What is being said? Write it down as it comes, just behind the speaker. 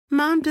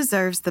Mom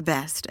deserves the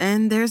best,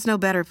 and there's no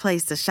better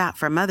place to shop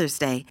for Mother's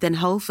Day than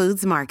Whole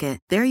Foods Market.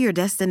 They're your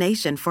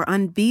destination for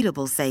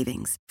unbeatable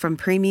savings, from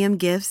premium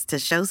gifts to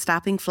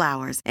show-stopping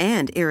flowers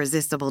and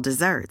irresistible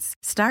desserts.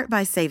 Start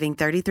by saving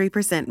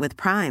 33% with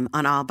Prime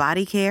on all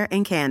body care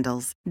and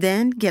candles.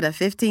 Then get a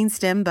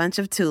 15-stem bunch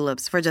of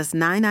tulips for just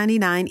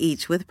 $9.99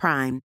 each with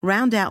Prime.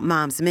 Round out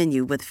Mom's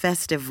menu with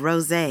festive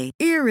rosé,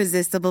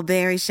 irresistible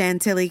berry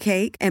chantilly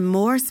cake, and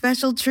more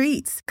special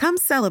treats. Come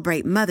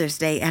celebrate Mother's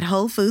Day at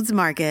Whole Foods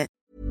Market.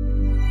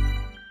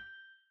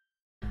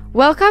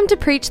 Welcome to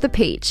Preach the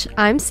Peach.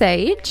 I'm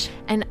Sage.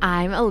 And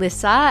I'm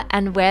Alyssa,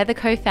 and we're the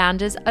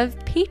co-founders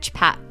of Peach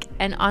Pack,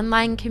 an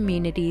online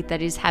community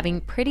that is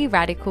having pretty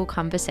radical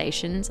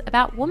conversations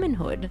about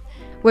womanhood.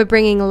 We're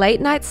bringing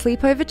late night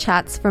sleepover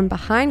chats from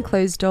behind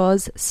closed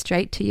doors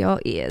straight to your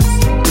ears.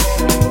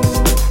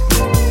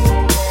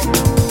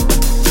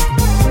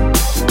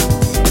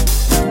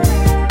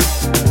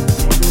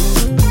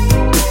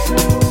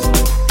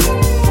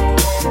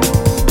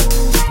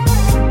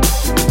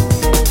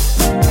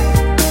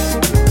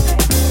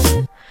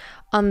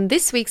 On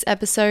this week's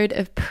episode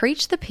of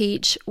Preach the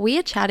Peach, we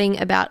are chatting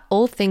about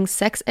all things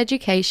sex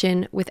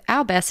education with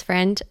our best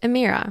friend,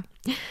 Amira.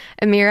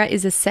 Amira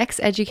is a sex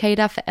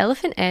educator for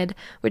Elephant Ed,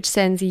 which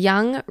sends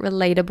young,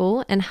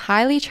 relatable, and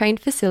highly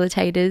trained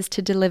facilitators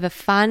to deliver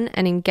fun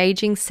and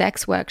engaging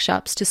sex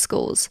workshops to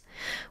schools.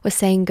 We're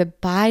saying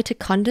goodbye to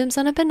condoms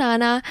on a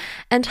banana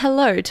and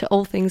hello to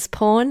all things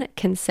porn,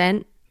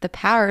 consent, the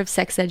power of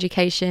sex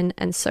education,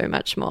 and so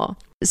much more.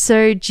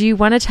 So do you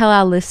want to tell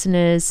our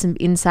listeners some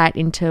insight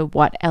into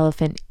what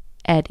Elephant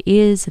Ed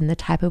is and the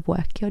type of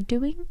work you're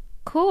doing?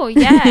 Cool,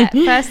 yeah.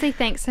 Firstly,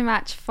 thanks so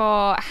much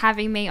for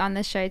having me on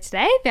the show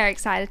today. Very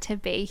excited to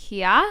be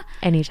here.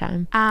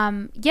 Anytime.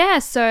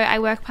 So I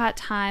work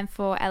part-time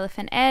for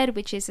Elephant Ed,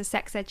 which is a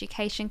sex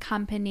education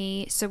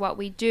company. So what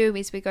we do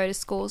is we go to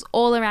schools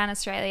all around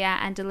Australia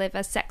and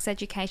deliver sex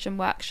education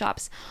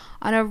workshops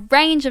on a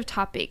range of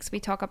topics. We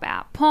talk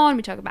about porn,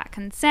 we talk about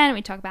consent,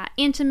 we talk about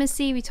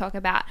intimacy, we talk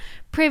about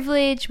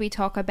privilege, we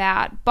talk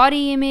about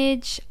body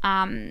image,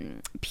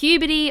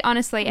 puberty,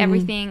 honestly,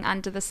 everything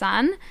under the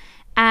sun.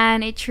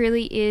 And it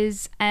truly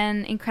is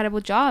an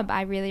incredible job.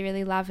 I really,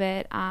 really love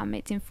it.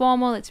 It's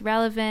informal, it's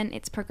relevant,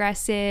 it's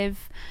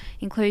progressive,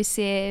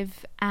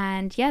 inclusive,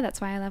 and yeah, that's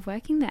why I love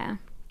working there.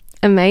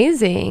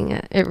 Amazing.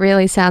 It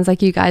really sounds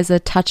like you guys are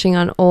touching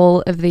on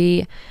all of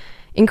the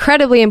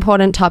incredibly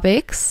important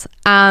topics.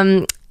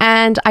 And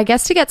I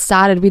guess to get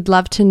started, we'd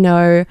love to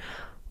know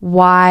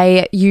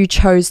why you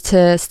chose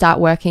to start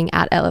working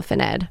at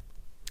Elephant Ed.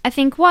 I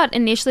think what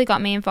initially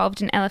got me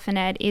involved in Elephant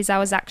Ed is I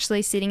was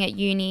actually sitting at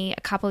uni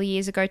a couple of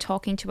years ago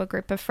talking to a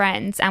group of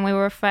friends, and we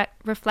were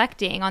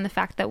reflecting on the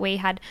fact that we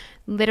had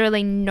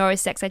literally no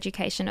sex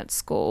education at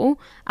school,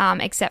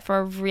 except for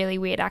a really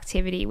weird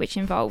activity which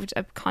involved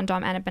a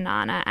condom and a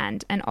banana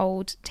and an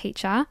old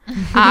teacher.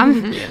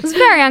 It was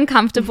very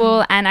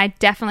uncomfortable, and I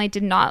definitely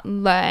did not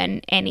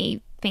learn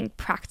anything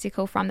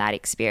practical from that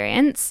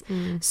experience.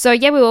 So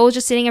yeah, we were all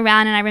just sitting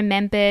around, and I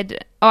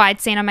remembered, I'd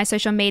seen on my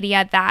social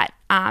media that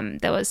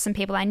there was some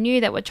people I knew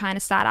that were trying to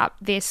start up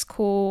this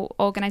cool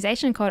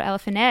organization called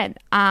Elephant Ed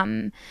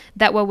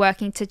that were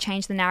working to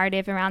change the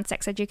narrative around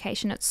sex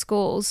education at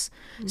schools.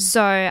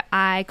 So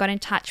I got in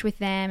touch with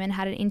them and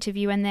had an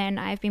interview, and then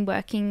I've been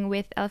working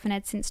with Elephant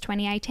Ed since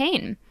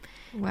 2018.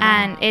 Wow.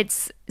 And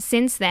it's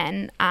since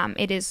then,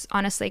 it has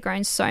honestly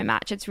grown so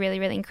much. It's really,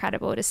 really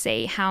incredible to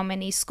see how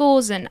many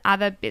schools and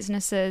other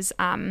businesses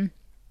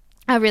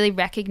are really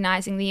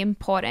recognizing the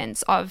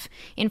importance of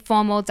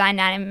informal,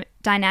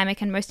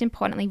 dynamic, and most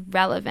importantly,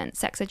 relevant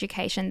sex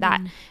education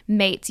that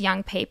meets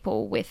young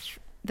people with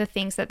the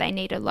things that they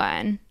need to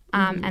learn.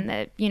 And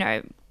that,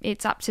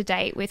 it's up to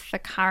date with the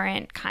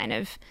current kind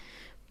of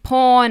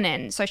porn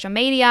and social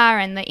media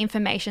and the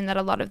information that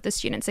a lot of the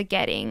students are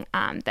getting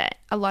that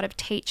a lot of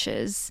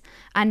teachers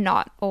are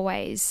not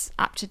always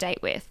up to date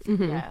with.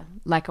 Yeah,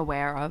 like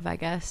aware of, I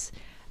guess.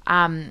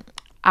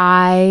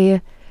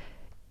 I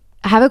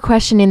have a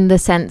question in the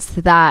sense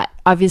that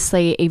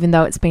obviously, even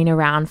though it's been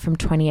around from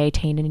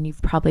 2018 and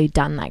you've probably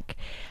done like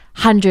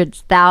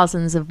hundreds,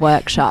 thousands of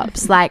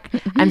workshops, like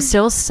I'm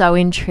still so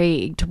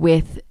intrigued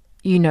with,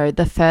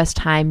 the first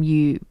time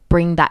you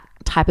bring that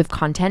type of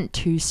content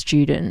to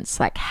students,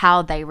 like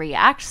how they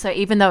react. So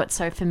even though it's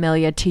so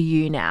familiar to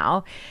you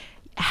now,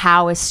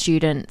 how are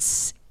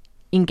students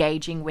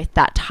engaging with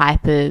that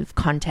type of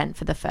content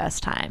for the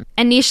first time?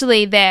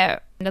 Initially, they're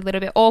a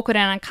little bit awkward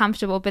and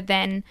uncomfortable, but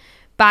then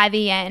by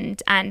the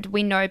end, and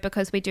we know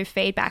because we do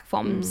feedback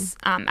forms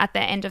at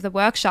the end of the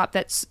workshop,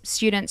 that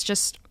students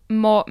just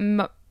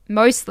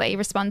mostly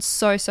respond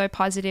so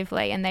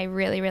positively, and they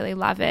really, really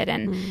love it.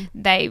 And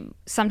they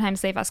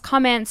sometimes leave us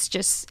comments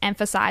just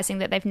emphasizing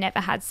that they've never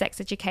had sex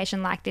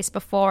education like this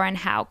before, and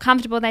how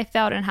comfortable they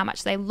felt and how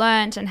much they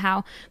learned and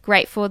how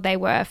grateful they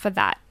were for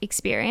that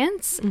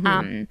experience.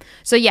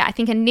 So yeah, I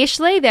think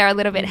initially they're a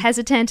little bit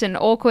hesitant and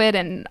awkward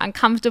and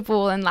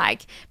uncomfortable and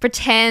like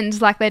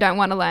pretend like they don't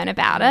want to learn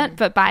about it,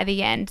 but by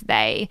the end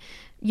they,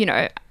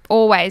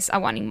 always are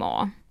wanting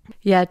more.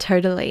 Yeah,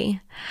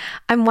 totally.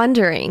 I'm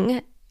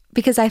wondering,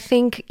 because I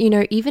think, you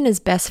know, even as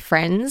best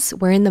friends,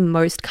 we're in the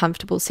most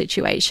comfortable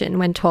situation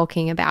when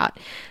talking about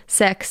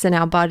sex and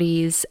our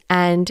bodies.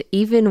 And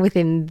even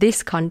within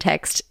this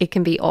context, it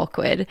can be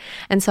awkward.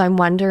 And so I'm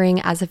wondering,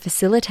 as a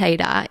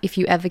facilitator, if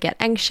you ever get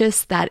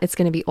anxious that it's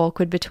going to be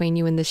awkward between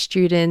you and the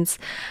students.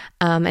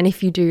 And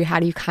if you do, how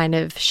do you kind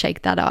of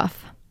shake that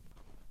off?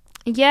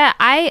 Yeah,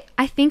 I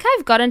think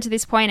I've gotten to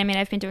this point. I mean,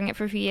 I've been doing it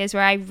for a few years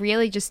where I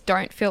really just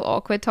don't feel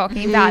awkward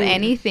talking about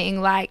anything.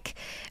 Like,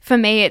 for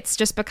me, it's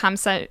just become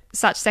such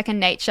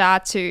second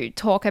nature to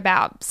talk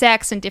about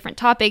sex and different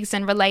topics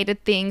and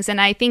related things.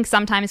 And I think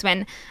sometimes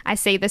when I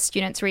see the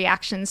students'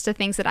 reactions to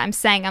things that I'm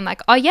saying, I'm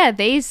like, oh yeah,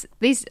 these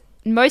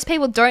most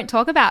people don't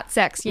talk about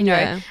sex, you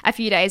know, a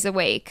few days a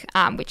week,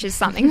 which is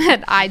something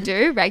that I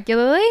do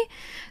regularly.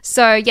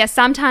 So yeah,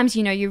 sometimes,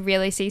 you know, you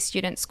really see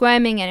students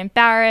squirming and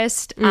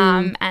embarrassed,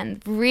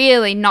 and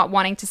really not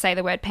wanting to say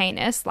the word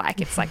penis.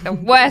 Like, it's like the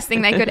worst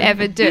thing they could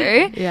ever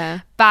do. Yeah.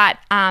 But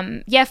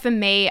yeah, for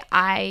me,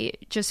 I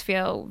just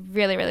feel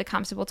really, really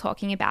comfortable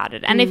talking about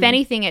it. And if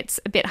anything, it's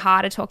a bit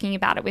harder talking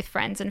about it with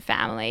friends and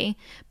family.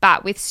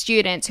 But with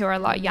students who are a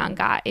lot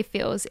younger, it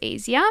feels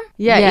easier.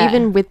 Yeah,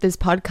 even with this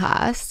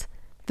podcast,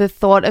 the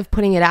thought of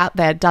putting it out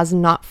there does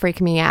not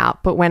freak me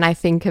out. But when I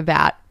think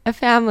about a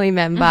family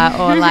member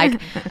or like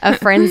a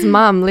friend's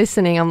mum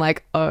listening, I'm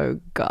like, oh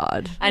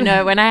God. I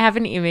know, when I have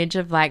an image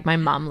of like my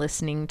mum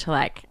listening to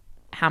like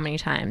how many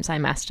times I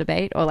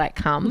masturbate or like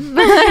come,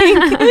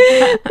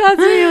 like, that's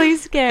really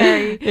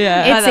scary.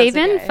 Yeah. It's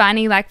even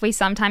funny, like we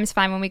sometimes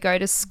find when we go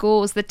to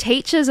schools, the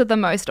teachers are the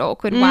most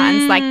awkward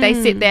ones. Like, they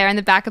sit there in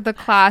the back of the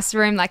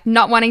classroom, like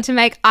not wanting to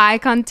make eye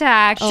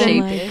contact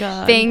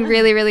and being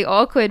really, really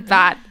awkward.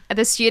 But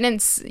the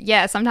students,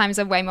 yeah, sometimes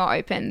are way more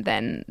open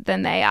than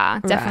they are.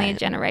 Definitely a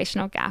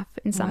generational gap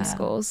in some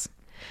schools.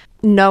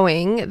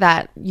 Knowing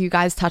that you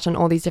guys touch on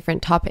all these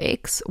different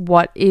topics,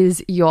 what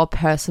is your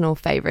personal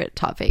favorite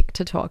topic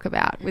to talk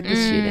about with the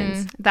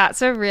students?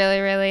 That's a really,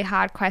 really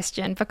hard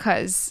question,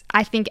 because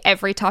I think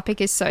every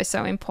topic is so,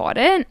 so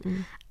important.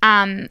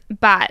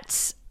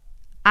 But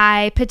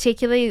I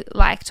particularly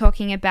like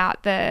talking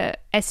about the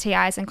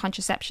STIs and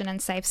contraception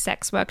and safe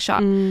sex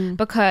workshop,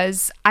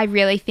 because I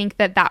really think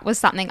that was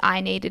something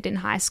I needed in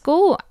high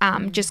school.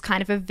 Just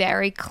kind of a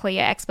very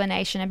clear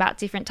explanation about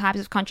different types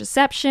of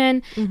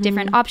contraception,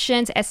 different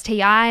options.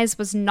 STIs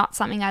was not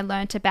something I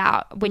learnt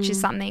about, which is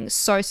something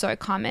so, so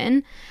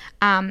common.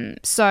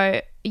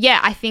 So yeah,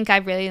 I think I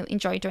really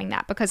enjoy doing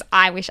that, because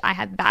I wish I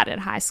had that at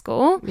high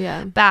school.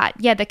 Yeah. But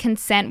yeah, the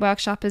consent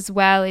workshop as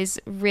well is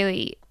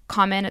really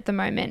common at the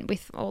moment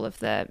with all of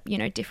the, you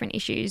know, different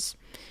issues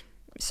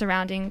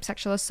surrounding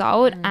sexual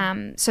assault.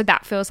 So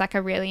that feels like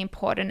a really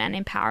important and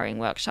empowering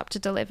workshop to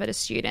deliver to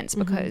students,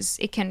 because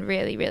it can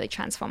really, really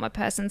transform a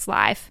person's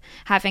life,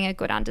 having a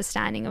good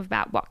understanding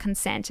about what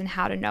consent and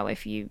how to know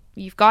if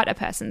you've got a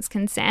person's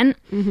consent.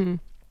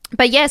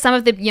 But yeah, some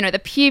of the, you know, the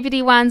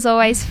puberty one's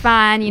always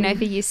fun, you know,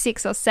 for year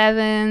 6 or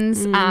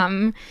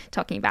 7s,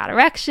 talking about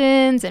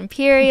erections and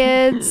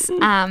periods.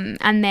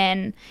 And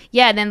then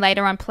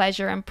later on,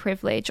 pleasure and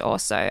privilege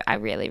also. I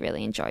really,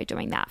 really enjoy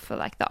doing that for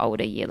like the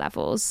older year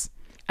levels.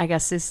 I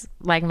guess this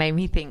like made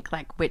me think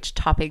like which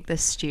topic the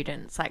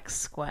students like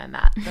squirm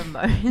at the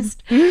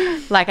most.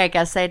 Like, I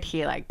guess they'd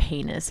hear like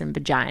penis and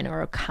vagina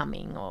or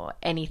coming or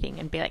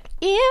anything and be like,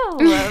 ew,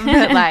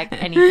 but like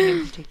anything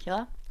in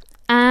particular.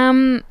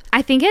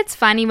 I think it's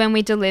funny when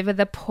we deliver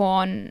the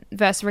porn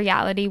versus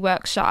reality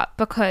workshop,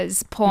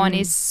 because porn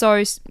is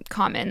so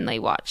commonly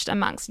watched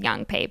amongst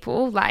young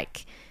people.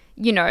 Like,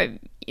 you know,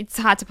 it's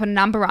hard to put a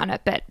number on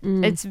it, but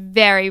it's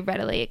very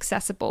readily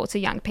accessible to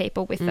young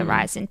people with the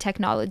rise in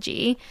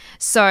technology.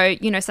 So,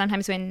 you know,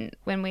 sometimes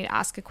when we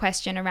ask a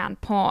question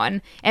around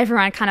porn,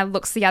 everyone kind of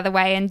looks the other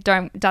way and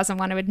doesn't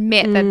want to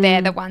admit that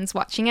they're the ones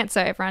watching it.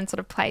 So everyone sort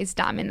of plays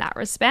dumb in that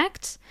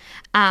respect.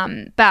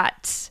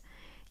 But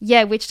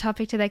yeah, which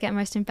topic do they get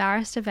most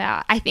embarrassed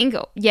about? I think,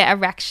 yeah,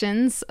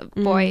 erections,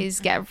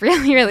 boys get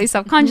really, really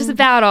self-conscious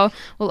about, or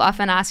will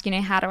often ask, you know,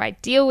 how do I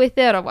deal with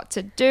it or what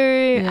to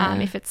do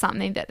if it's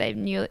something that they're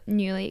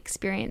newly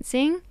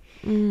experiencing.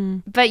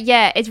 But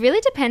yeah, it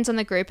really depends on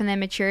the group and their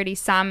maturity.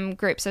 Some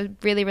groups are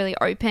really, really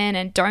open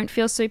and don't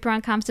feel super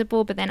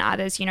uncomfortable, but then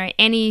others, you know,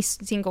 any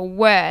single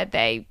word,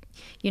 they,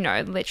 you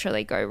know,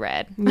 literally go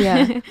red.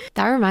 Yeah.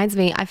 That reminds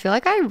me, I feel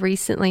like I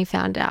recently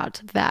found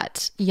out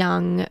that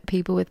young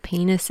people with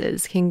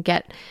penises can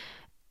get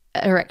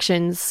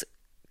erections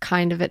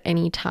kind of at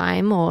any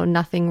time, or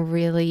nothing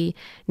really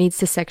needs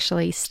to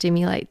sexually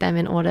stimulate them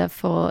in order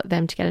for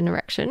them to get an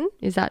erection.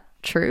 Is that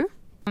true?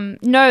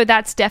 No,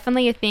 that's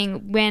definitely a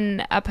thing.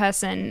 When a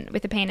person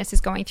with a penis is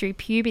going through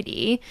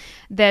puberty,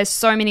 there's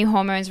so many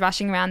hormones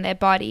rushing around their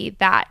body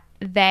that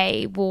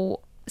they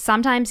will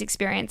sometimes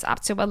experience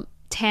up to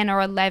 10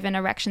 or 11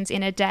 erections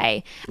in a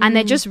day, and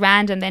they're just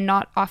random. They're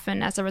not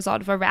often as a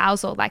result of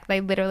arousal. Like,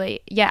 they literally,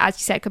 yeah, as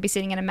you said, could be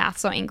sitting in a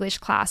maths or English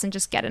class and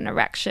just get an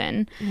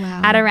erection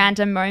at a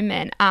random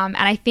moment. And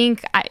I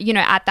think, you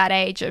know, at that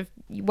age of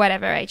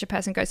whatever age a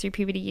person goes through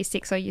puberty, year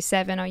 6 or year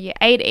 7 or year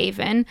 8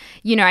 even,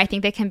 you know, I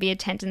think there can be a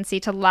tendency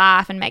to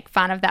laugh and make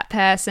fun of that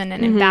person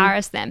and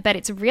embarrass them, but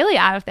it's really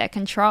out of their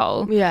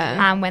control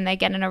when they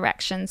get an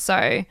erection.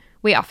 So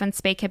we often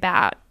speak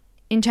about,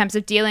 in terms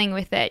of dealing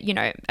with it, you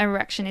know,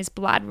 erection is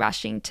blood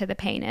rushing to the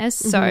penis.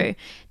 So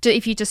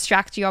if you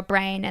distract your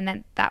brain, and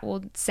then that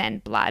will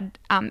send blood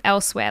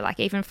elsewhere, like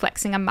even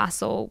flexing a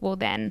muscle will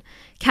then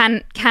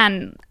can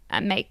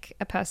make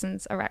a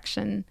person's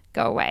erection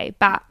go away.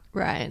 But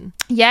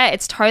yeah,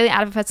 it's totally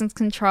out of a person's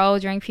control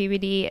during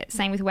puberty.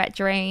 Same with wet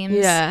dreams.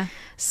 Yeah.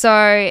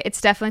 So it's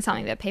definitely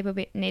something that people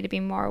need to be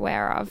more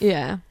aware of.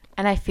 Yeah.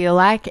 And I feel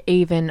like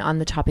even on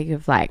the topic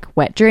of like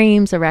wet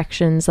dreams,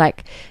 erections,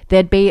 like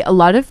there'd be a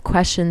lot of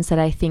questions that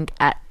I think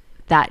at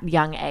that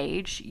young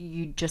age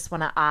you just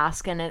want to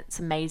ask, and it's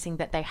amazing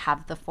that they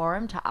have the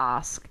forum to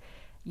ask,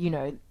 you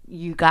know,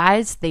 you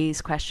guys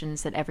these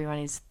questions that everyone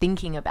is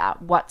thinking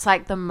about. What's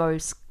like the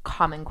most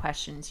common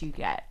questions you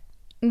get?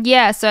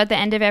 Yeah, so at the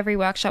end of every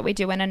workshop, we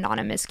do an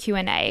anonymous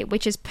Q&A,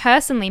 which is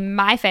personally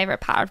my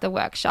favorite part of the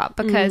workshop,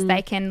 because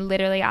they can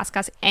literally ask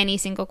us any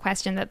single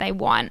question that they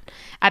want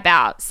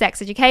about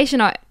sex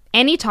education or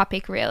any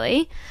topic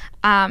really.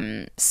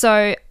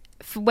 So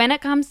when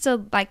it comes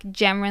to like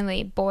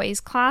generally boys'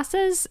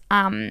 classes,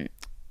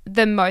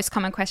 the most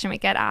common question we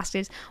get asked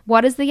is,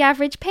 what is the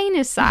average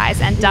penis size,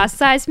 and does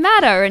size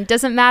matter, and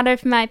does it matter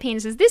if my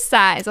penis is this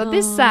size or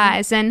this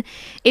size? And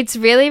it's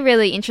really,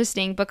 really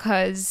interesting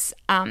because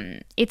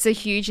it's a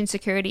huge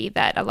insecurity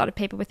that a lot of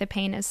people with a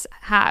penis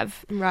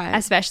have,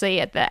 especially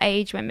at the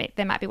age when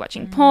they might be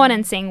watching porn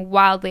and seeing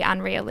wildly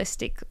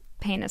unrealistic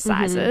penis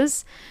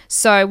sizes.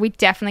 So we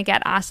definitely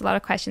get asked a lot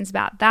of questions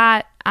about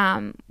that.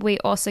 We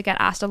also get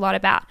asked a lot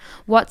about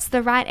what's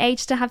the right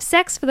age to have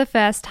sex for the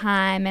first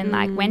time, and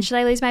like, when should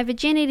I lose my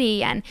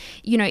virginity, and,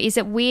 you know, is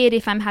it weird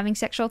if I'm having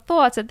sexual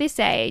thoughts at this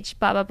age,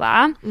 blah blah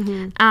blah.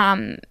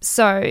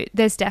 So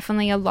there's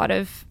definitely a lot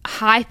of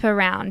hype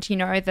around, you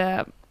know,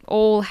 the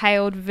all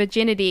hailed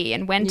virginity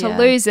and when to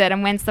lose it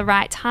and when's the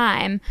right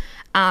time,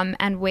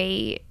 and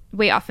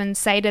we often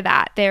say to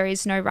that, there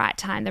is no right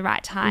time. The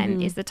right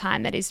time is the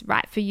time that is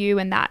right for you,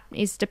 and that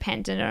is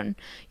dependent on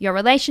your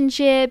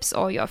relationships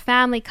or your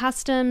family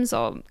customs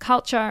or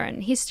culture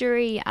and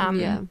history.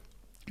 The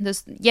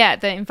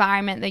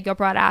environment that you're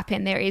brought up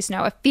in. There is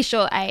no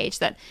official age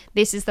that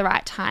this is the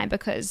right time,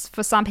 because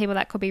for some people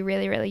that could be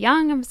really, really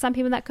young, and for some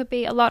people that could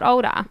be a lot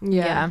older.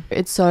 Yeah.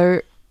 It's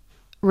so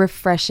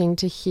refreshing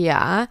to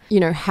hear, you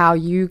know, how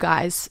you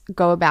guys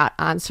go about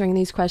answering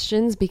these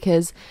questions,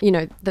 because, you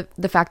know,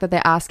 the fact that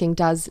they're asking,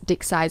 does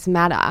dick size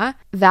matter,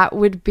 that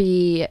would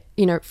be,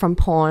 you know, from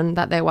porn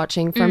that they're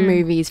watching, from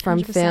movies, from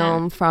 100%.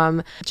 Film,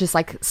 from just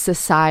like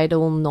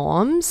societal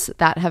norms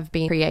that have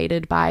been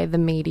created by the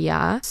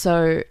media.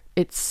 So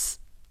it's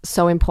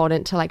so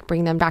important to like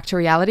bring them back to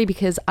reality,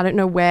 because I don't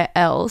know where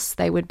else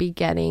they would be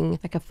getting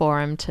like a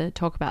forum to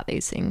talk about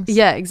these things.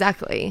 Yeah,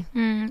 exactly.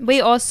 We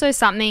also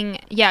just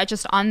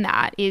on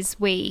that is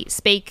we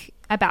speak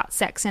about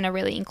sex in a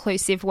really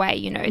inclusive way.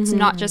 You know, it's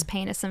not just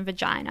penis and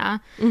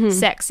vagina.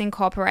 Sex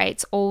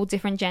incorporates all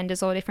different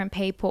genders, all different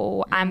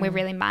people, and we're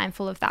really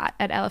mindful of that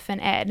at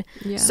Elephant Ed.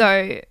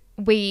 So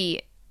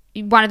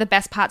one of the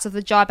best parts of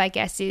the job, I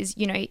guess, is,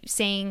 you know,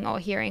 seeing or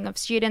hearing of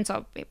students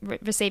or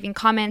receiving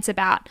comments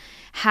about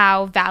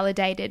how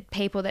validated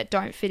people that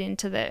don't fit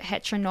into the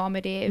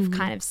heteronormative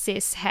kind of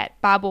cis het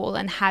bubble,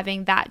 and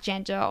having that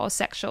gender or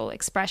sexual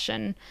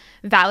expression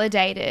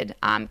validated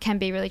can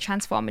be really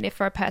transformative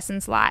for a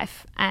person's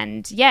life.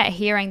 And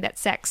hearing that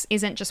sex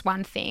isn't just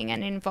one thing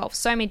and it involves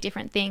so many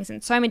different things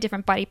and so many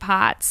different body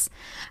parts.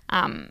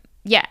 One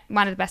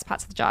of the best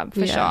parts of the job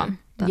for sure.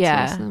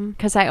 That's awesome.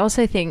 Because I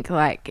also think,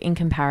 like, in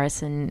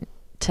comparison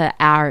to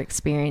our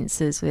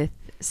experiences with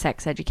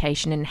sex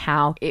education and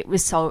how it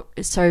was so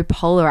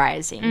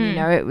polarizing, you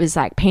know, it was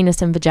like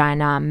penis and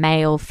vagina,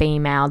 male,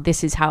 female,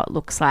 this is how it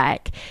looks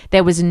like.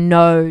 There was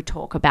no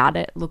talk about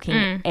it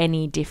looking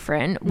any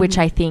different, which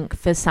I think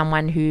for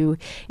someone who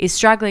is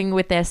struggling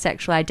with their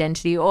sexual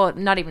identity, or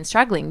not even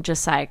struggling,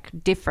 just like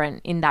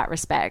different in that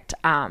respect,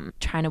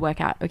 trying to work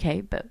out,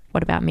 okay, but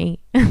what about me?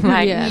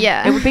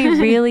 It would be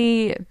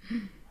really,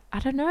 I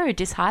don't know,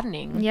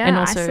 disheartening. And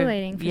also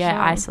isolating for sure.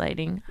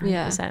 Isolating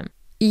 100%.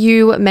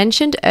 You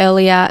mentioned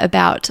earlier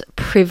about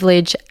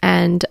privilege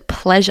and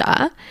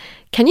pleasure.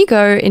 Can you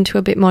go into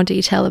a bit more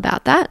detail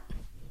about that?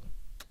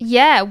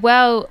 Yeah,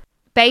 well,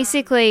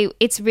 basically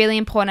it's really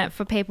important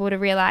for people to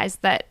realize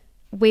that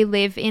we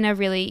live in a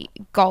really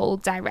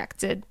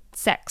goal-directed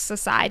sex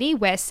society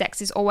where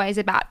sex is always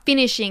about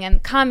finishing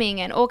and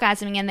coming and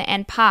orgasming in the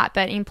end part.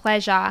 But in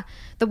pleasure,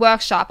 the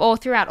workshop, or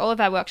throughout all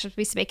of our workshops,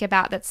 we speak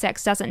about that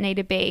sex doesn't need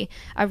to be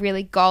a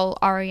really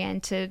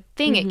goal-oriented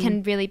thing. It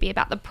can really be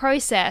about the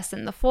process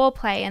and the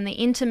foreplay and the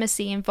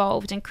intimacy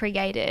involved and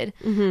created.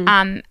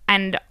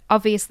 And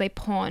obviously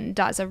porn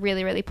does a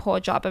really, really poor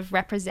job of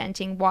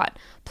representing what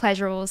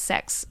pleasurable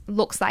sex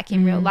looks like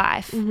in real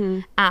life.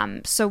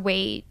 So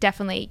we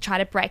definitely try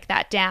to break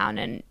that down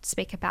and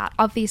speak about,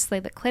 obviously,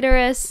 the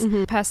clitoris,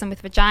 person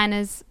with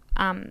vaginas,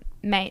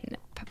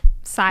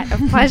 site of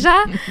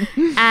pleasure.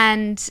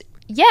 And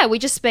yeah, we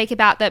just speak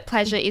about that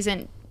pleasure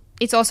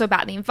it's also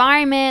about the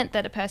environment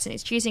that a person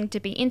is choosing to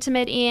be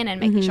intimate in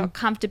and making sure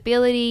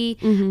comfortability,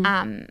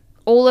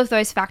 all of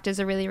those factors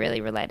are really,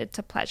 really related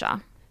to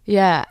pleasure.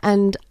 Yeah,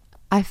 and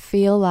I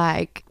feel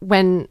like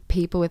when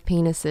people with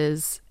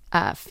penises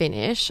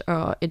finish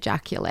or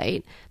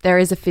ejaculate, there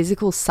is a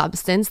physical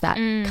substance that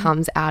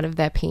comes out of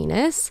their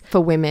penis.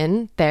 For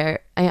women,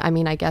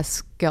 I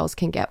guess girls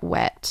can get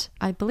wet.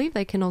 I believe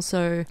they can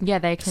also... Yeah,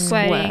 they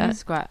can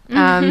squirt.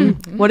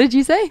 What did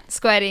you say?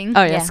 Squirting.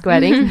 Oh, yeah,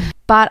 squirting.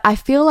 But I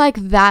feel like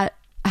that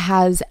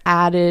has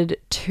added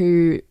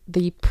to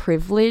the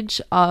privilege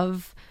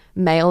of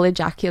male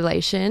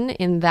ejaculation,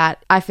 in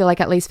that I feel like,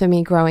 at least for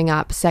me growing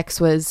up,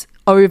 sex was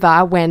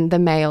over when the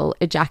male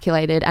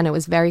ejaculated, and it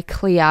was very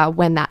clear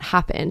when that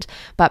happened.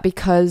 But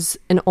because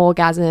an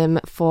orgasm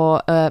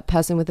for a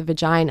person with a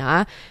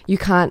vagina, you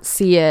can't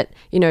see it,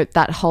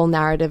 that whole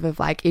narrative of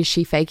like, is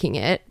she faking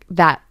it?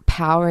 That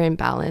power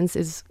imbalance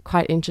is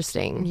quite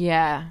interesting.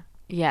 Yeah,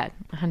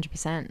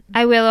 100%.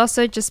 I will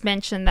also just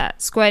mention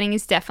that squirting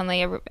is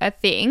definitely a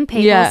thing.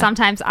 People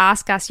sometimes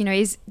ask us,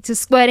 does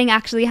squirting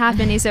actually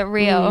happen? Is it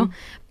real?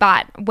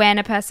 But when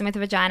a person with a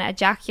vagina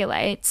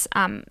ejaculates,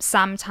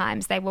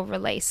 sometimes they will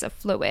release a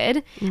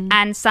fluid.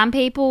 And some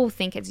people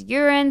think it's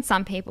urine,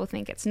 some people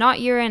think it's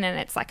not urine, and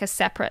it's like a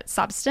separate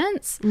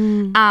substance.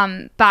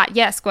 But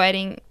yeah,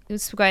 squirting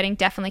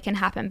definitely can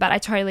happen. But I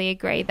totally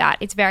agree that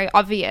it's very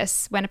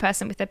obvious when a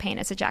person with a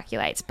penis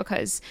ejaculates,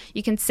 because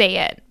you can see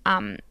it.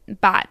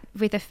 But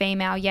with a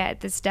female,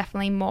 there's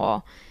definitely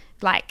more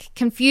like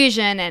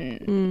confusion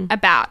and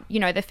about,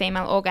 the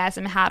female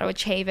orgasm, how to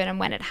achieve it and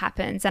when it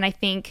happens. And I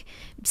think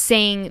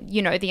seeing,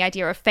 the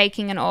idea of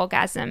faking an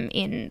orgasm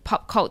in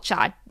pop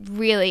culture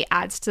really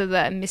adds to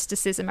the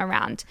mysticism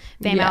around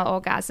female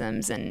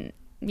orgasms. And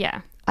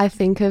I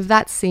think of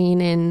that scene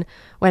in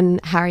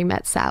When Harry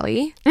Met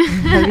Sally.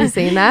 Have you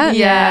seen that?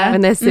 Yeah. When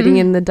they're sitting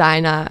in the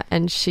diner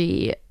and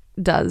she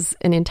does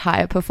an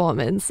entire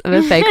performance of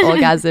a fake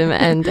orgasm,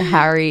 and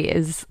Harry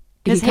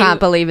he can't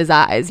believe his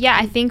eyes. Yeah,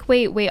 I think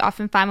we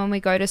often find when we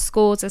go to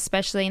schools,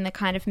 especially in the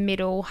kind of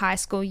middle high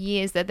school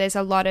years, that there's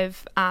a lot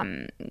of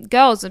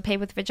girls and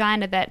people with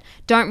vagina that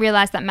don't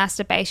realize that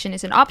masturbation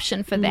is an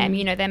option for them.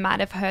 They might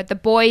have heard the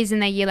boys in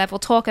their year level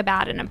talk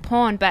about it in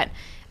porn, but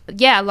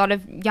a lot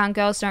of young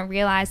girls don't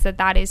realize that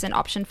that is an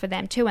option for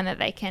them too, and that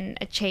they can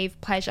achieve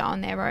pleasure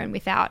on their own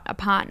without a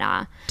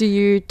partner. Do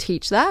you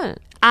teach that?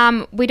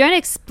 We don't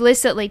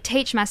explicitly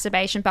teach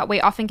masturbation, but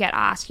we often get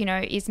asked,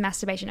 is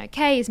masturbation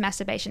okay? Is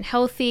masturbation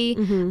healthy?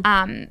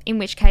 In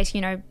which case,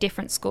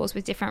 different schools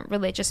with different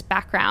religious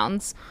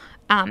backgrounds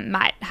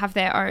might have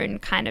their own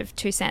kind of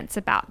 2 cents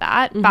about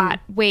that.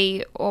 But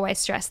we always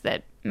stress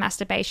that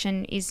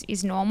masturbation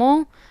is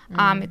normal.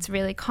 It's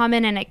really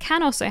common, and it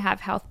can also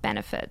have health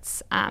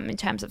benefits in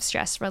terms of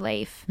stress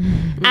relief.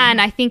 And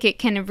I think it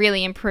can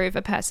really improve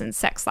a person's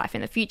sex life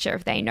in the future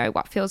if they know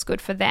what feels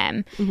good for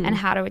them and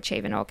how to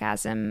achieve an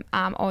orgasm,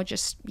 or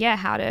just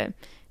how to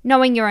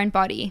knowing your own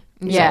body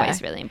is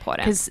always really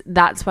important. Because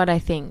that's what I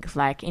think,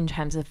 like, in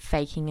terms of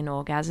faking an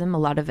orgasm, a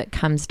lot of it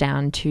comes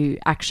down to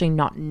actually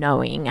not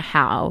knowing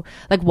how,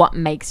 like, what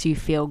makes you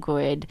feel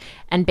good,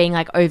 and being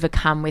like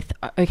overcome with,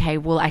 okay,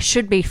 well, I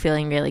should be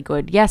feeling really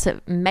good. Yes,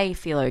 it may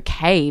feel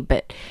okay,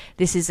 but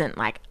this isn't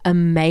like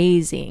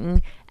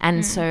amazing.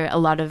 And so a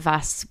lot of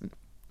us,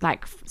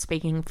 like,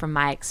 speaking from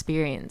my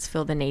experience,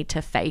 feel the need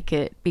to fake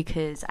it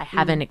because I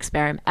haven't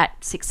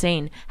at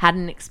 16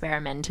 hadn't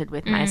experimented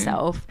with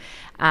myself,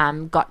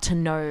 got to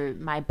know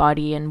my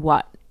body and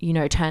what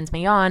turns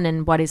me on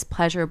and what is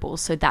pleasurable.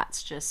 So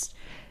that's just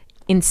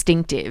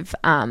instinctive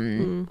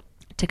to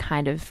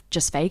kind of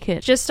just fake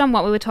it. Just on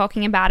what we were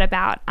talking about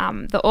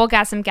the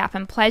orgasm gap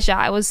and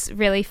pleasure, it was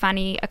really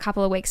funny. A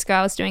couple of weeks ago,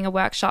 I was doing a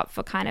workshop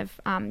for kind of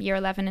year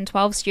 11 and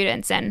 12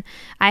 students, and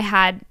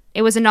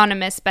it was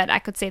anonymous, but I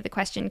could see the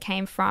question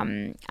came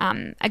from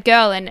a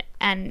girl,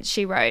 and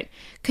she wrote,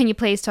 "Can you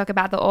please talk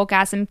about the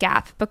orgasm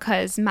gap,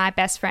 because my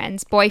best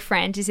friend's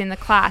boyfriend is in the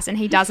class and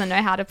he doesn't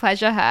know how to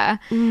pleasure her."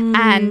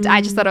 And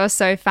I just thought it was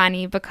so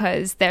funny,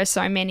 because there's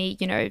so many,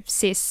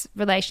 cis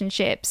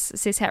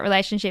het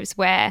relationships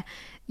where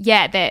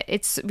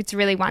it's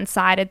really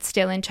one-sided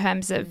still in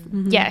terms of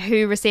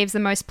who receives the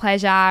most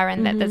pleasure,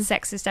 and that the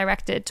sex is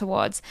directed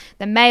towards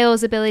the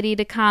male's ability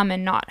to come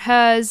and not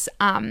hers.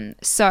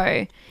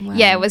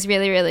 It was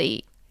really,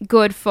 really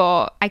good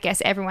for, I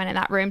guess, everyone in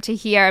that room to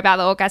hear about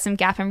the orgasm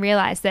gap and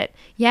realize that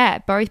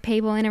both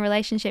people in a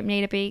relationship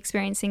need to be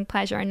experiencing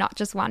pleasure and not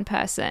just one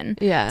person.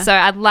 So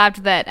I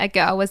loved that a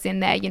girl was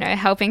in there,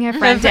 helping her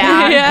friend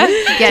out,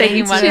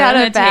 getting one out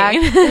her back.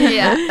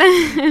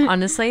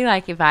 Honestly,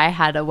 like, if I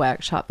had a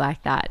workshop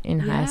like that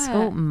in high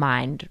school,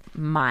 mind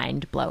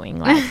blowing,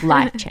 like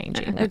life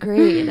changing.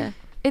 Agreed.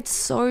 It's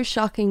so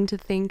shocking to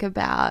think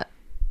about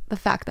the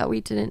fact that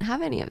we didn't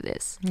have any of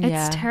this.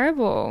 It's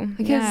terrible.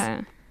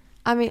 Because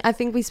I mean, I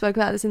think we spoke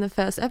about this in the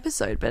first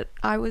episode, but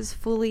I was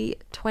fully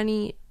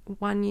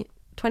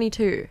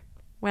 22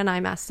 when I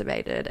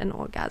masturbated and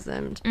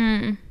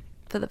orgasmed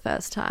for the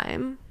first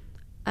time.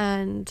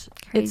 And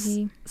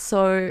Crazy. it's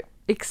so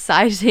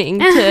exciting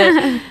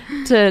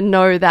to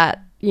know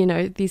that, you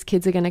know, these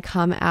kids are going to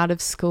come out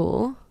of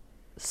school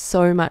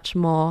so much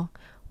more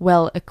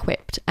well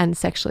equipped and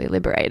sexually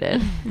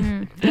liberated.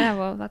 Yeah,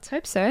 well, let's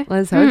hope so.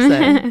 Let's hope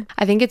so.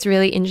 I think it's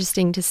really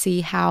interesting to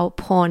see how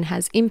porn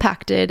has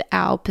impacted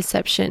our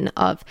perception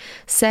of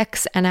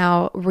sex and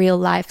our real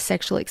life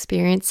sexual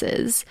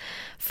experiences.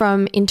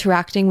 From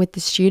interacting with the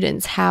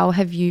students, how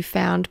have you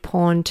found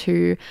porn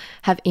to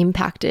have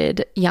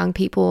impacted young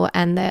people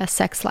and their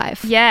sex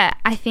life? Yeah,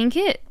 I think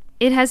it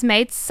has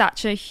made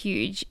such a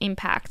huge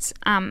impact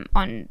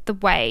on the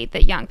way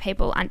that young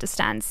people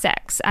understand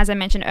sex. As I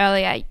mentioned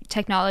earlier,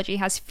 technology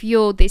has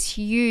fueled this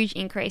huge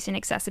increase in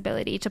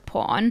accessibility to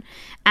porn.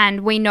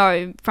 And we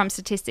know from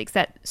statistics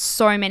that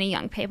so many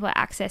young people are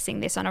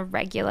accessing this on a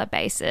regular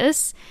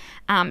basis.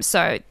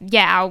 So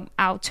yeah,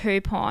 our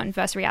 2 porn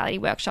versus reality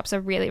workshops are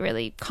really,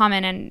 really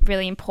common and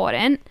really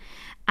important.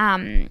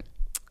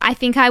 I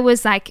think I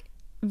was like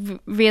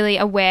really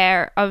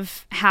aware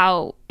of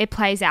how it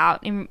plays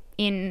out in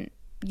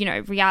you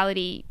know,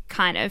 reality,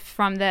 kind of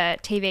from the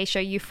TV show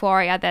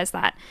Euphoria. There's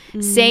that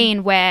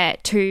scene where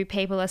 2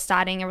 people are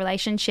starting a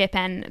relationship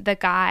and the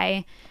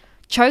guy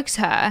chokes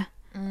her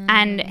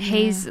and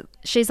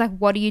she's like,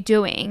 what are you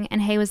doing?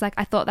 And he was like,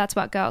 I thought that's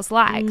what girls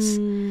liked.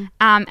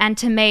 And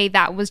to me,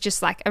 that was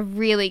just like a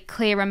really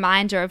clear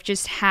reminder of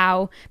just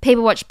how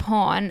people watch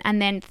porn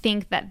and then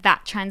think that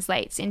that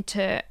translates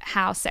into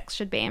how sex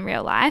should be in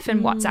real life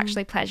and what's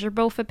actually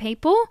pleasurable for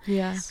people.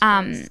 Yeah.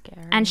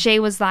 And she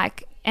was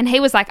like, and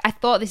he was like, I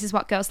thought this is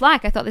what girls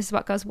like. I thought this is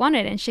what girls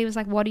wanted. And she was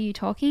like, what are you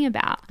talking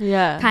about?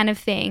 Yeah. Kind of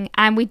thing.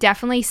 And we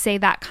definitely see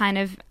that kind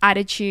of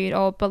attitude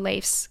or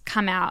beliefs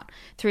come out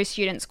through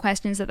students'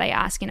 questions that they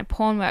ask in a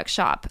porn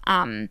workshop.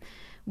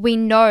 We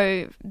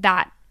know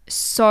that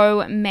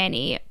so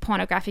many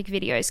pornographic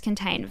videos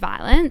contain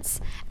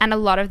violence, and a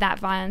lot of that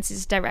violence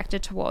is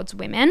directed towards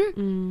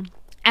women.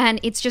 And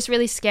it's just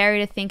really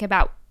scary to think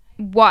about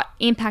what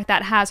impact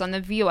that has on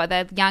the viewer,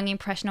 the young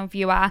impressionable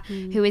viewer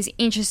who is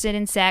interested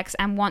in sex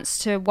and wants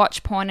to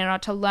watch porn in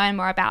order to learn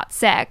more about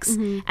sex,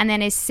 and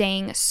then is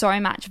seeing so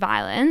much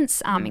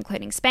violence,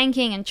 including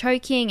spanking and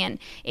choking and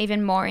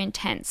even more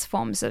intense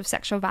forms of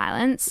sexual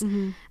violence.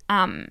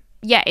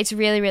 Yeah, it's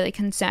really, really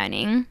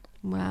concerning.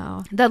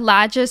 Wow. The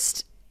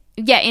largest,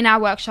 in our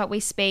workshop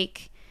we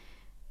speak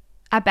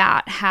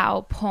about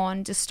how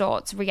porn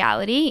distorts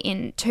reality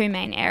in 2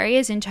 main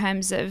areas, in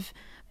terms of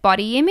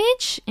body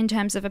image, in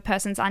terms of a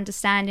person's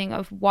understanding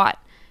of what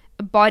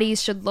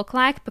bodies should look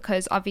like,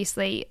 because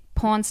obviously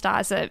porn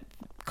stars are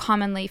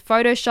commonly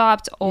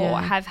photoshopped or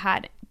have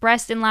had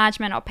breast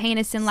enlargement or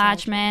penis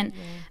enlargement.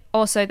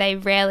 Also, they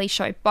rarely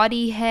show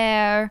body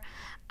hair.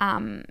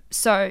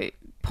 So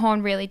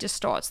porn really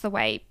distorts the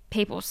way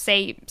people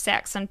see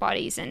sex and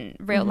bodies in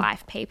real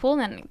life people,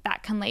 and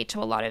that can lead to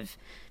a lot of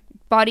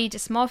body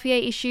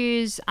dysmorphia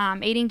issues,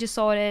 eating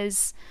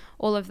disorders,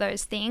 all of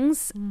those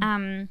things.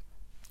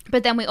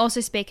 But then we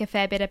also speak a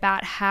fair bit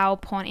about how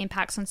porn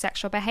impacts on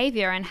sexual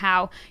behavior, and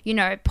how, you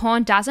know,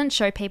 porn doesn't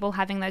show people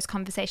having those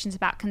conversations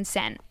about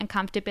consent and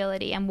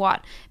comfortability and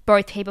what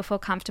both people feel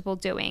comfortable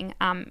doing.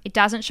 It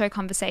doesn't show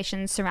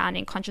conversations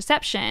surrounding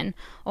contraception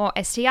or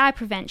STI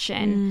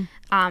prevention.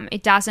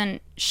 It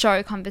doesn't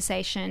show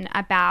conversation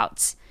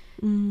about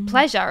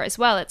pleasure as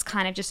well. It's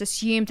kind of just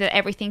assumed that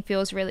everything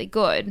feels really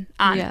good.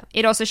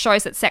 It also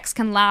shows that sex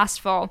can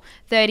last for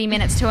 30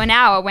 minutes to an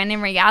hour, when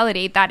in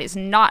reality that is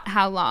not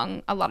how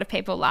long a lot of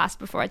people last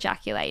before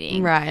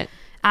ejaculating. Right.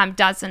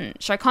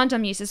 Doesn't show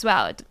condom use as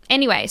well.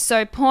 Anyway,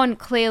 so porn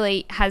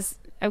clearly has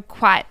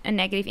quite a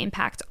negative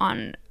impact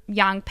on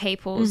young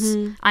people's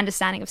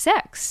understanding of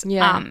sex.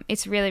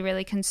 It's really,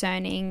 really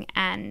concerning,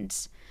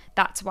 and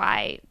that's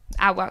why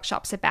our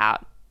workshop's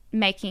about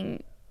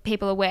making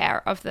people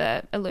aware of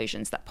the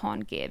illusions that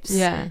porn gives.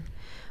 Yeah.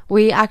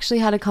 We actually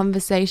had a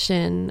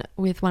conversation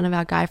with one of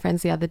our guy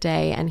friends the other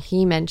day, and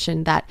he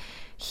mentioned that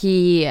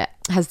he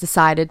has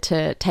decided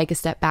to take a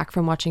step back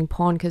from watching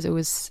porn because it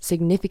was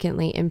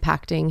significantly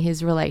impacting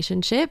his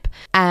relationship.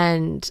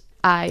 And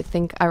I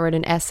think I wrote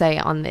an essay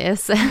on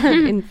this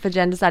for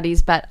gender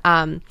studies, but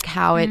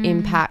how it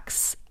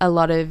impacts a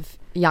lot of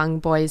young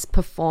boys'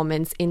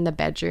 performance in the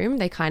bedroom.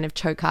 They kind of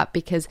choke up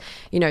because,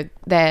 you know,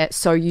 they're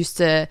so used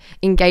to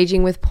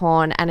engaging with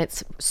porn, and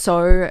it's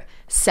so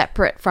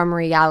separate from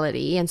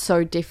reality and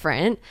so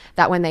different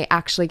that when they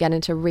actually get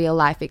into real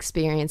life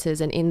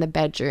experiences and in the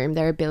bedroom,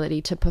 their ability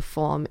to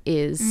perform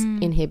is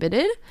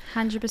inhibited.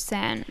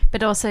 100%.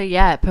 But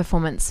also,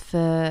 performance,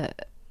 for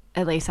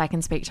at least I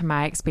can speak to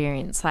my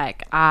experience.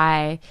 Like,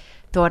 I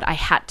thought I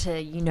had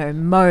to, you know,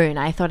 moan.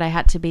 I thought I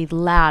had to be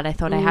loud. I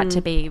thought I had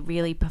to be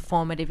really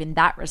performative in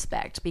that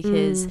respect,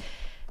 because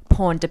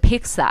porn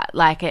depicts that,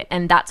 like, it,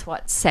 and that's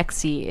what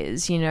sexy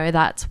is, you know,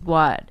 that's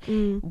what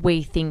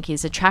we think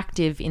is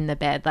attractive in the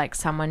bed, like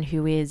someone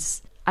who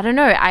is, I don't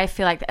know, I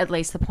feel like at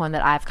least the porn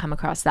that I've come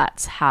across,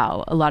 that's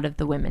how a lot of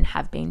the women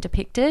have been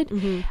depicted,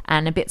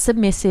 and a bit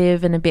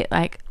submissive and a bit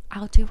like,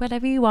 I'll do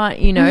whatever you want,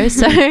 you know.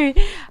 So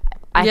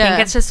I Yeah.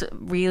 think it's just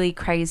really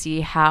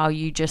crazy how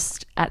you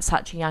just at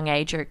such a young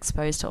age are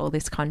exposed to all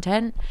this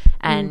content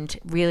and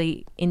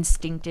really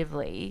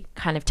instinctively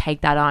kind of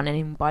take that on and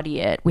embody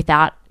it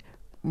without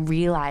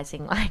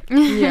realizing like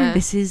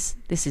this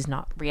is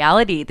not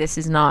reality, this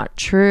is not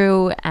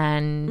true,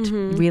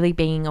 and really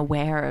being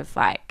aware of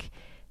like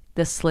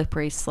the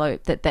slippery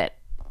slope that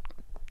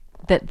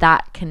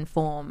can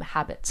form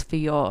habits for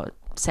your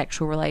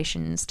sexual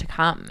relations to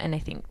come. And I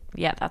think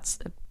that's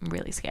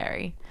really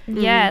scary.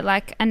 Yeah,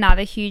 like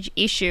another huge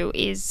issue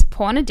is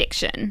porn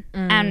addiction,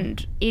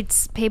 and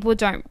it's people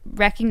don't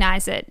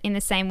recognize it in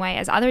the same way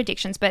as other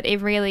addictions, but it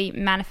really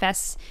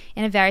manifests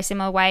in a very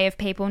similar way of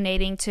people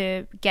needing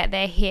to get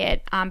their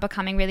hit,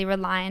 becoming really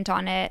reliant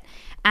on it.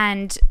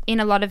 And in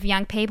a lot of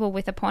young people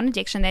with a porn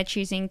addiction, they're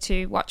choosing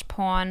to watch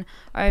porn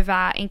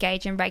over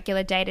engage in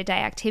regular day-to-day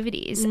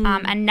activities.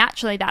 And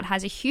naturally that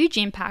has a huge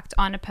impact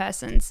on a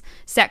person's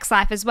sex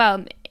life as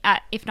well,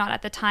 if not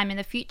at the time, in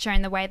the future,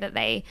 in the way that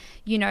they,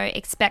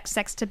 expect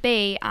sex to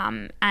be,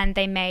 and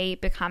they may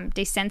become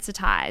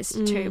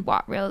desensitized to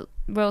what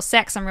real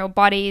sex and real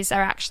bodies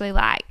are actually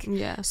like.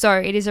 Yeah. So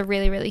it is a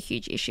really, really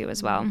huge issue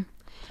as well.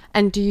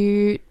 And do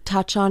you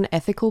touch on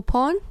ethical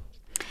porn?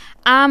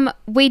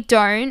 We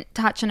don't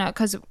touch on it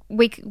because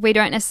we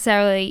don't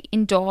necessarily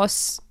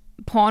endorse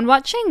porn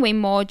watching. We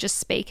more just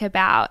speak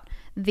about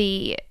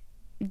we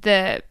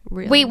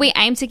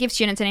aim to give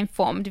students an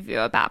informed view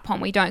about porn.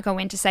 We don't go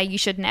in to say you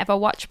should never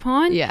watch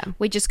porn. Yeah.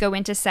 We just go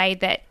in to say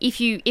that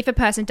if a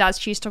person does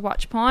choose to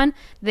watch porn,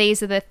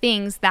 these are the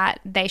things that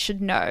they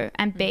should know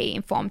and be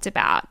informed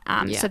about,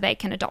 so they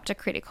can adopt a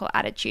critical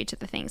attitude to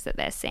the things that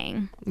they're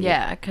seeing.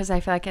 Yeah, because I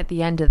feel like at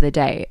the end of the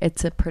day,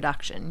 it's a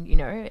production,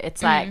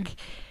 it's like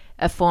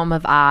a form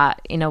of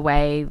art in a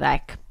way,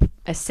 like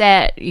a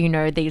set,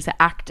 these are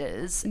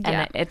actors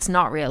and it's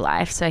not real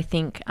life. So I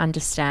think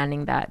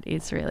understanding that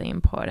is really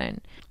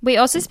important. We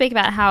also speak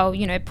about how,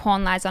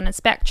 porn lies on a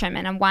spectrum,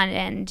 and on one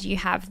end you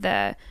have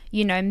the,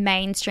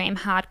 mainstream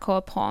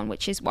hardcore porn,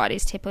 which is what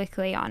is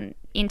typically on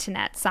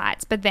internet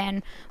sites. But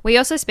then we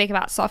also speak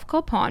about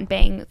softcore porn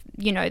being,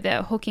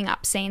 the hooking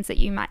up scenes that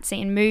you might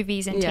see in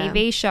movies and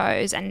TV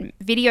shows and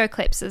video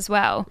clips as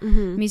well,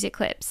 music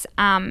clips.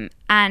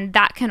 And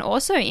that can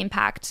also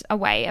impact a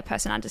way a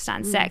person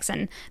understands sex,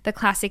 and the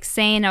classic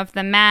scene of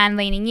the man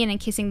leaning in and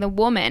kissing the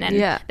woman.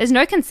 And there's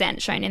no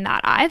consent shown in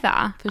that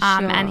either. For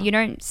sure. And you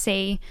don't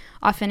see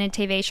often in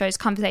TV shows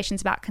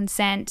conversations about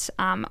consent,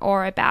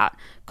 or about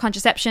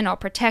contraception or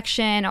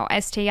protection or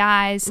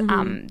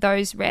STIs.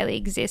 Those rarely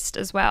exist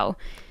as well.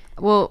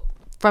 Well,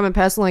 from a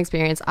personal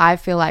experience, I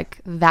feel like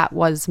that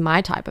was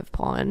my type of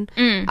porn.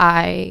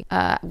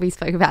 We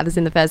spoke about this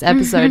in the first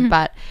episode,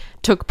 but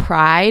took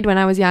pride when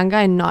I was younger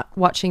in not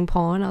watching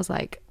porn. I was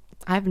like,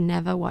 I've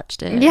never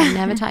watched it. I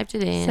never typed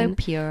it in. So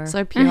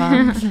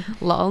pure.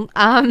 Lol.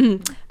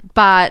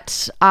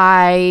 But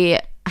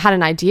I had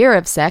an idea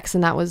of sex,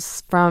 and that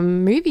was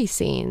from movie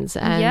scenes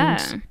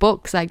and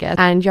books, I guess.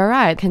 And you're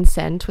right,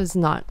 consent was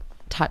not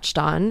touched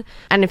on,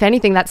 and if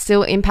anything, that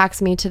still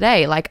impacts me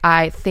today. Like,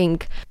 I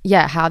think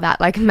how that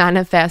like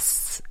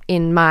manifests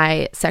in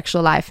my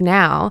sexual life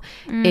now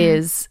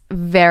is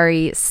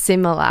very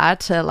similar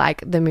to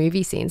like the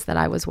movie scenes that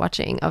I was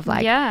watching of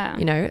like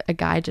a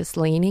guy just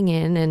leaning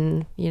in,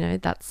 and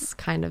that's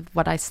kind of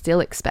what I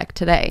still expect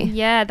today.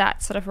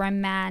 That sort of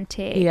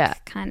romantic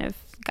kind of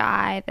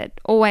guy that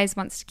always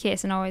wants to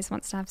kiss and always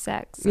wants to have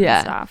sex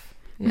and stuff.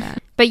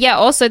 But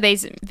also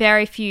these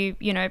very few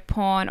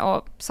porn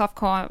or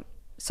softcore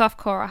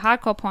or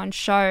hardcore porn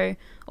show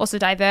also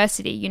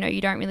diversity. You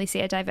don't really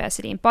see a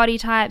diversity in body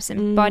types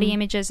and body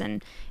images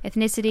and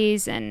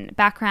ethnicities and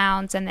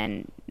backgrounds, and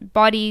then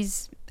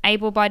bodies,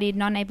 able-bodied,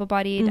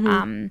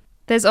 non-able-bodied.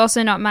 There's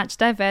also not much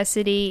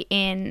diversity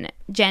in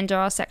gender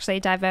or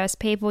sexually diverse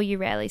people. You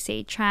rarely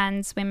see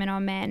trans women or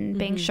men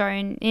being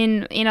shown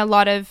in a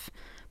lot of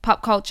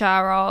pop culture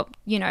or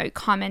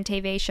common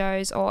TV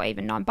shows, or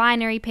even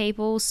non-binary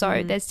people.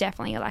 So there's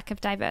definitely a lack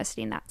of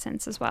diversity in that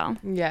sense as well.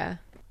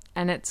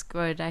 And it's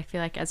good. I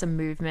feel like as a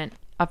movement,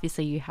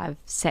 obviously you have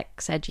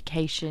sex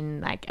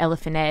education, like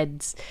Elephant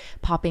Eds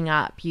popping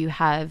up. You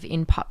have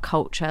in pop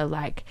culture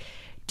like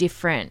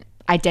different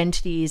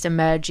identities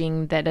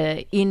emerging that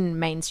are in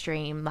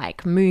mainstream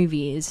like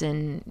movies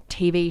and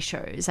TV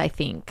shows. I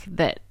think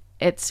that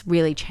it's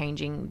really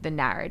changing the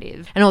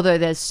narrative. And although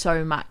there's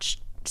so much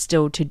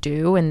still to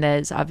do, and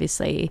there's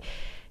obviously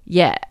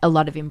a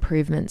lot of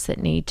improvements that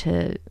need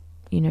to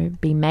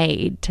be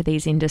made to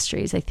these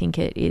industries, I think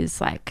it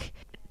is like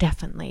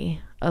definitely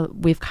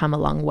we've come a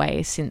long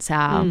way since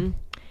our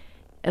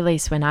at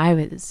least when I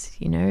was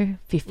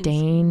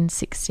 15,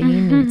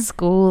 16 in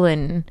school.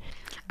 And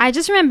I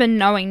just remember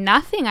knowing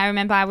nothing. I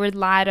remember I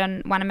relied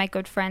on one of my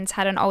good friends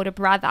had an older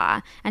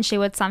brother, and she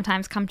would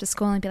sometimes come to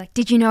school and be like,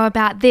 did you know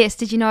about this?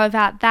 Did you know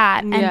about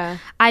that? And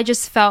I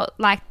just felt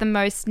like the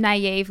most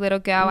naive little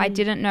girl. I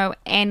didn't know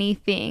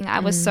anything. I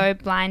was so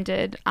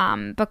blinded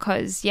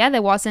because,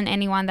 there wasn't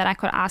anyone that I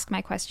could ask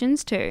my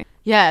questions to.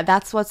 Yeah,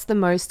 that's what's the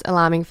most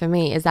alarming for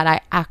me, is that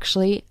I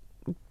actually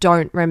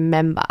don't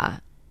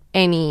remember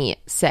any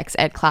sex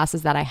ed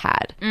classes that I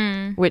had,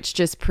 which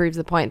just proves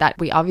the point that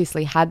we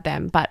obviously had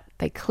them, but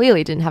they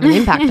clearly didn't have an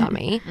impact on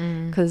me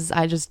because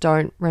I just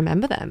don't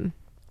remember them.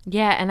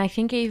 Yeah, and I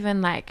think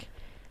even like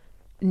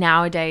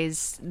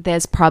nowadays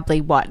there's probably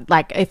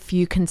like a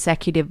few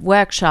consecutive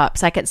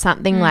workshops. Like it's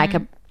something like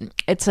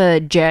it's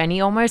a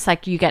journey almost.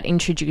 Like you get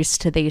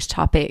introduced to these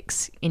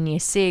topics in year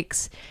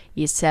 6,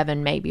 year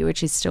 7 maybe,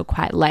 which is still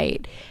quite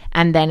late.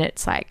 And then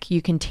it's like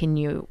you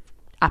continue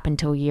up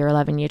until year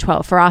 11, year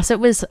 12. For us, it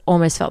was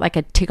almost felt like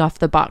a tick off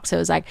the box. It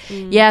was like,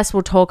 yes,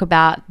 we'll talk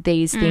about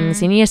these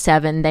things in year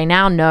 7. They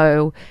now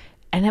know.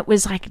 And it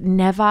was like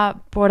never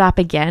brought up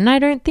again, I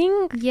don't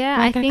think. Yeah,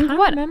 like, I think can't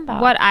what remember.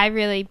 I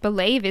really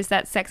believe is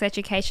that sex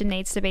education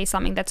needs to be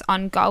something that's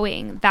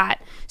ongoing,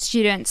 that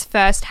students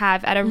first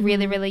have at a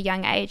really, really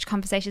young age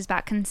conversations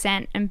about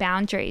consent and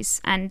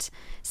boundaries and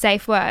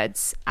safe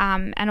words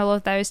and all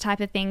of those type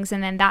of things.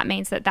 And then that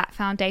means that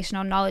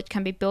foundational knowledge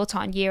can be built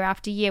on year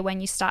after year when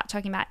you start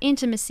talking about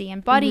intimacy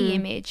and body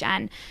image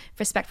and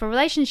respectful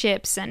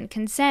relationships and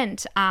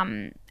consent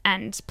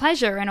and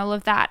pleasure and all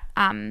of that.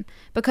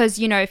 Because,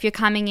 you know, if you're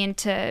coming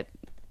into,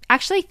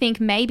 actually think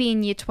maybe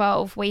in year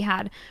 12 we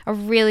had a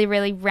really,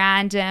 really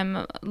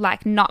random,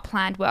 like not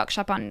planned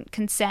workshop on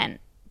consent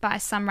by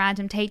some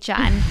random teacher,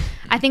 and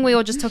I think we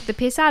all just took the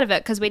piss out of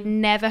it because we'd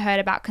never heard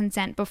about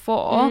consent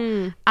before,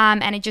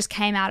 and it just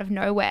came out of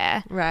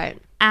nowhere. Right.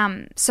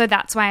 So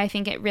that's why I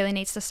think it really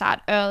needs to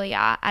start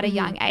earlier at a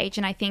young age.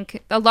 And I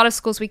think a lot of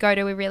schools we go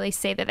to, we really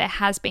see that there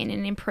has been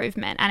an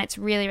improvement, and it's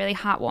really, really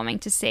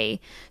heartwarming to see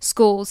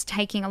schools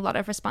taking a lot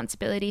of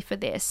responsibility for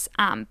this.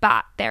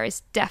 But there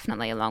is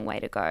definitely a long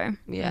way to go.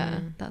 Yeah,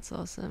 that's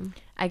awesome.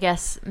 I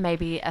guess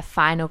maybe a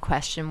final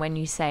question when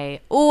you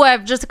say, oh,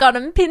 I've just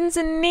gotten pins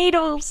and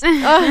needles. I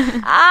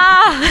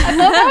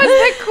thought that was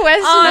the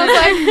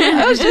question.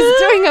 I was just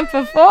doing a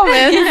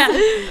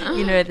performance.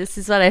 You know, this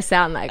is what I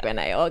sound like when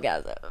I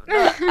orgasm.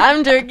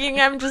 I'm joking.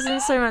 I'm just in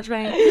so much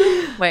pain.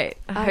 Wait,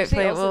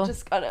 hopefully it will.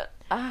 Just got it.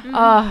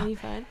 Oh, you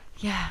fine?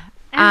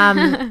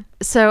 yeah.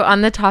 So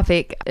on the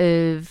topic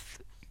of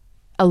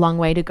a long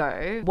way to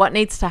go, what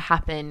needs to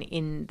happen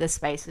in the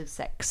space of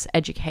sex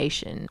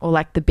education, or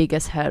like the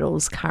biggest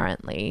hurdles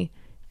currently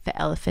for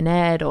Elephant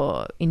Ed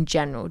or in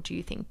general, do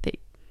you think that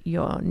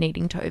you're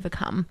needing to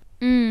overcome?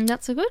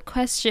 That's a good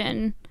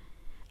question.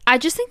 I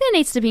just think there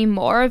needs to be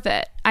more of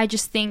it. I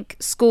just think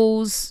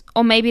schools,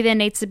 or maybe there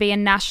needs to be a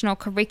national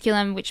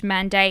curriculum which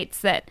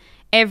mandates that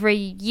every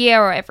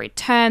year or every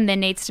term there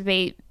needs to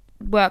be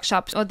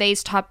workshops or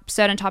these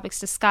certain topics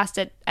discussed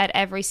at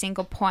every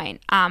single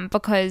point,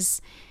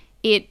 because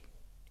it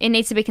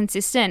needs to be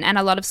consistent, and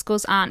a lot of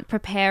schools aren't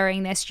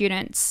preparing their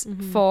students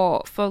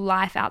for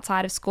life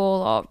outside of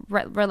school or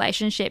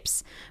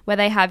relationships where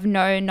they have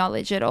no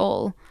knowledge at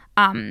all.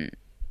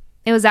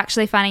 It was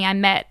actually funny. I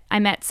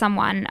met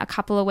someone a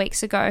couple of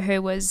weeks ago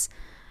who was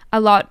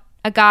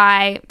a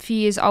guy a few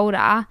years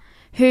older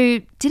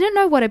who didn't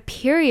know what a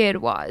period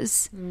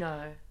was.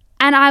 No.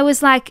 And I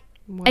was like,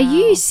 Wow. Are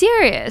you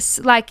serious?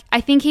 Like,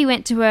 I think he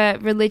went to a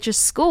religious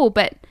school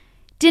but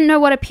didn't know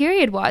what a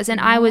period was,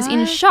 and I was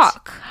in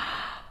shock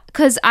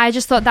because I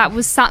just thought that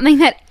was something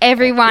that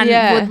everyone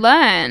would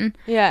learn.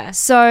 Yeah.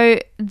 So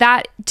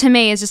that to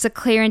me is just a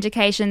clear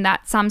indication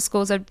that some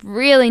schools are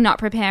really not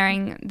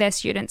preparing their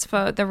students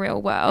for the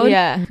real world.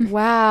 Yeah.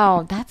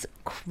 Wow, that's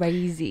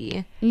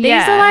crazy.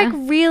 These are like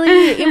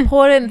really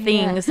important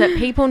things that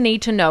people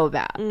need to know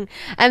about.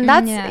 And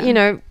that's, you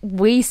know,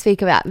 we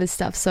speak about this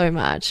stuff so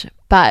much,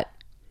 but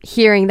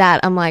hearing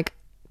that, I'm like,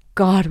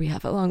 God, we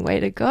have a long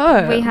way to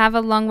go. We have a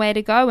long way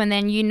to go. And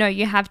then, you know,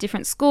 you have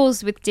different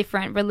schools with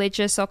different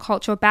religious or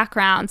cultural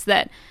backgrounds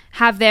that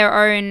have their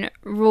own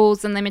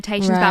rules and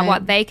limitations about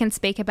what they can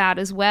speak about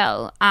as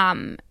well.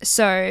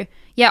 So,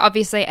 yeah,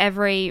 obviously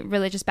every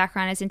religious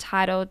background is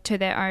entitled to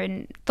their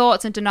own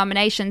thoughts and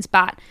denominations,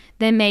 but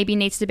there maybe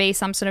needs to be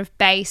some sort of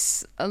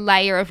base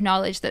layer of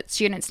knowledge that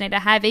students need to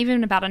have,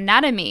 even about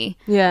anatomy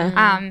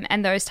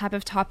and those type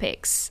of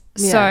topics.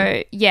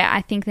 So, yeah,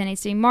 I think there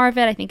needs to be more of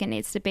it. I think it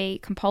needs to be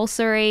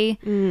compulsory.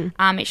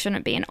 It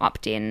shouldn't be an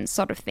opt-in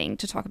sort of thing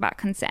to talk about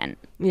consent.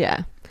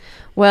 Yeah.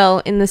 Well,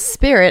 in the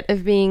spirit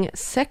of being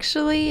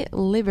sexually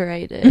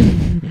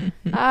liberated,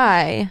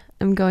 I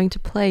am going to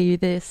play you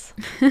this.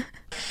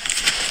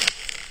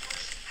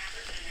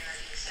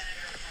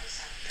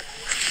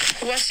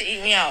 Who wants to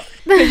eat me out?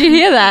 Did you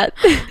hear that?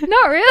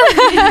 Not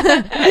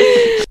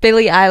really.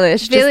 Billie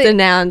Eilish just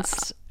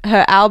announced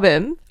her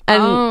album.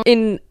 And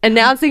in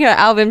announcing her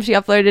album, she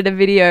uploaded a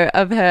video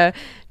of her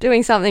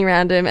doing something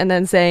random and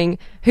then saying,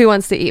 "Who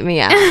wants to eat me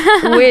out?"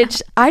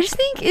 Which I just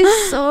think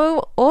is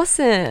so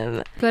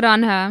awesome. Good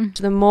on her.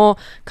 The more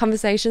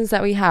conversations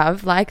that we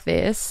have like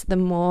this, the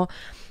more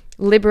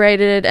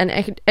liberated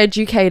and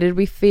educated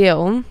we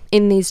feel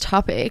in these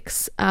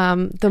topics,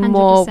 the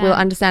more we'll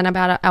understand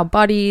about our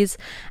bodies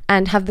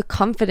and have the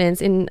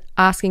confidence in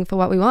asking for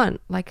what we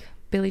want, like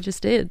Billie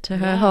just did to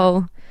her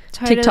whole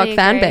Totally TikTok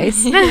fan agree.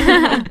 base.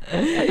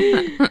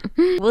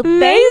 Well,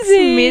 thanks,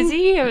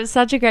 Mizzy. It was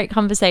such a great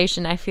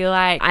conversation. I feel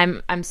like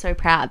I'm so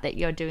proud that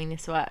you're doing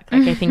this work.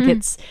 Like, I think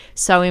it's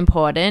so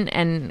important,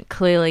 and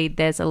clearly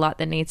there's a lot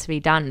that needs to be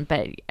done,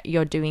 but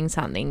you're doing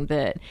something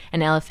that,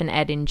 and Elephant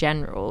Ed in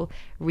general,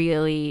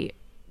 really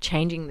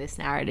changing this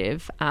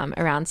narrative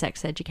around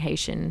sex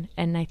education,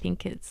 and I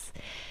think it's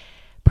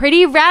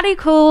pretty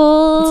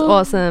radical. It's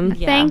awesome.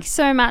 Yeah. Thanks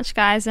so much,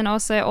 guys. And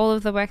also, all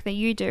of the work that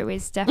you do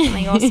is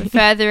definitely also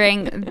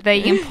furthering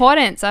the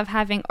importance of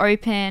having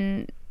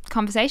open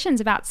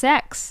conversations about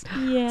sex.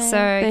 Yeah.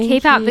 So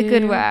keep up the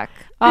good you. work.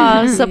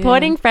 Oh,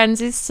 supporting friends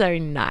is so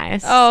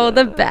nice. Oh,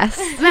 the best.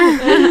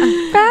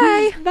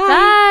 Bye.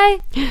 Bye.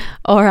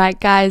 All right,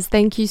 guys,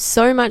 thank you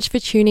so much for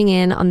tuning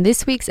in on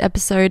this week's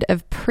episode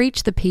of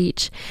Preach the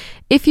Peach.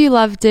 If you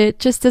loved it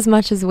just as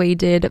much as we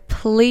did,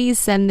 please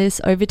send this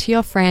over to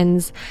your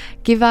friends.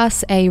 Give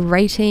us a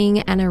rating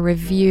and a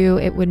review.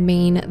 It would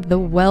mean the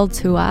world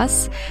to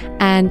us.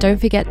 And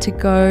don't forget to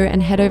go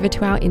and head over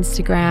to our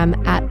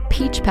Instagram at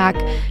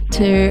PeachPack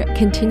to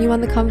continue on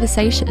the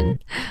conversation.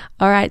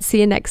 All right, see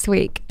you next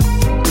week.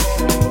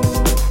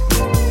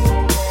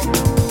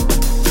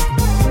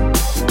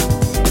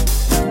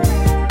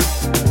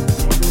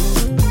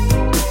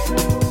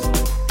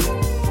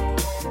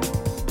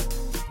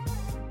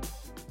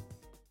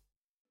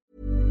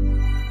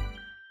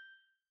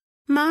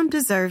 Mom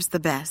deserves the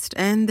best,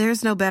 and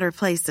there's no better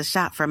place to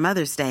shop for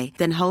Mother's Day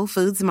than Whole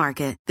Foods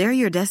Market. They're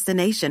your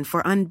destination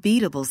for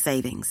unbeatable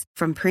savings,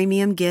 from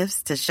premium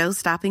gifts to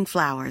show-stopping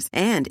flowers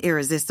and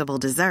irresistible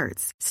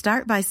desserts.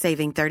 Start by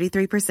saving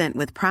 33%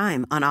 with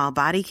Prime on all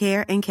body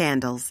care and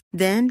candles.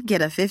 Then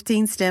get a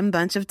 15-stem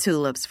bunch of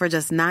tulips for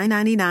just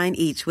 $9.99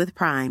 each with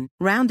Prime.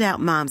 Round out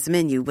Mom's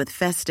menu with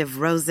festive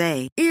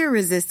rosé,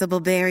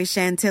 irresistible berry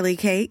chantilly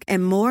cake,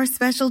 and more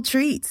special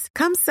treats.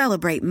 Come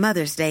celebrate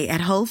Mother's Day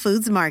at Whole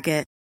Foods Market.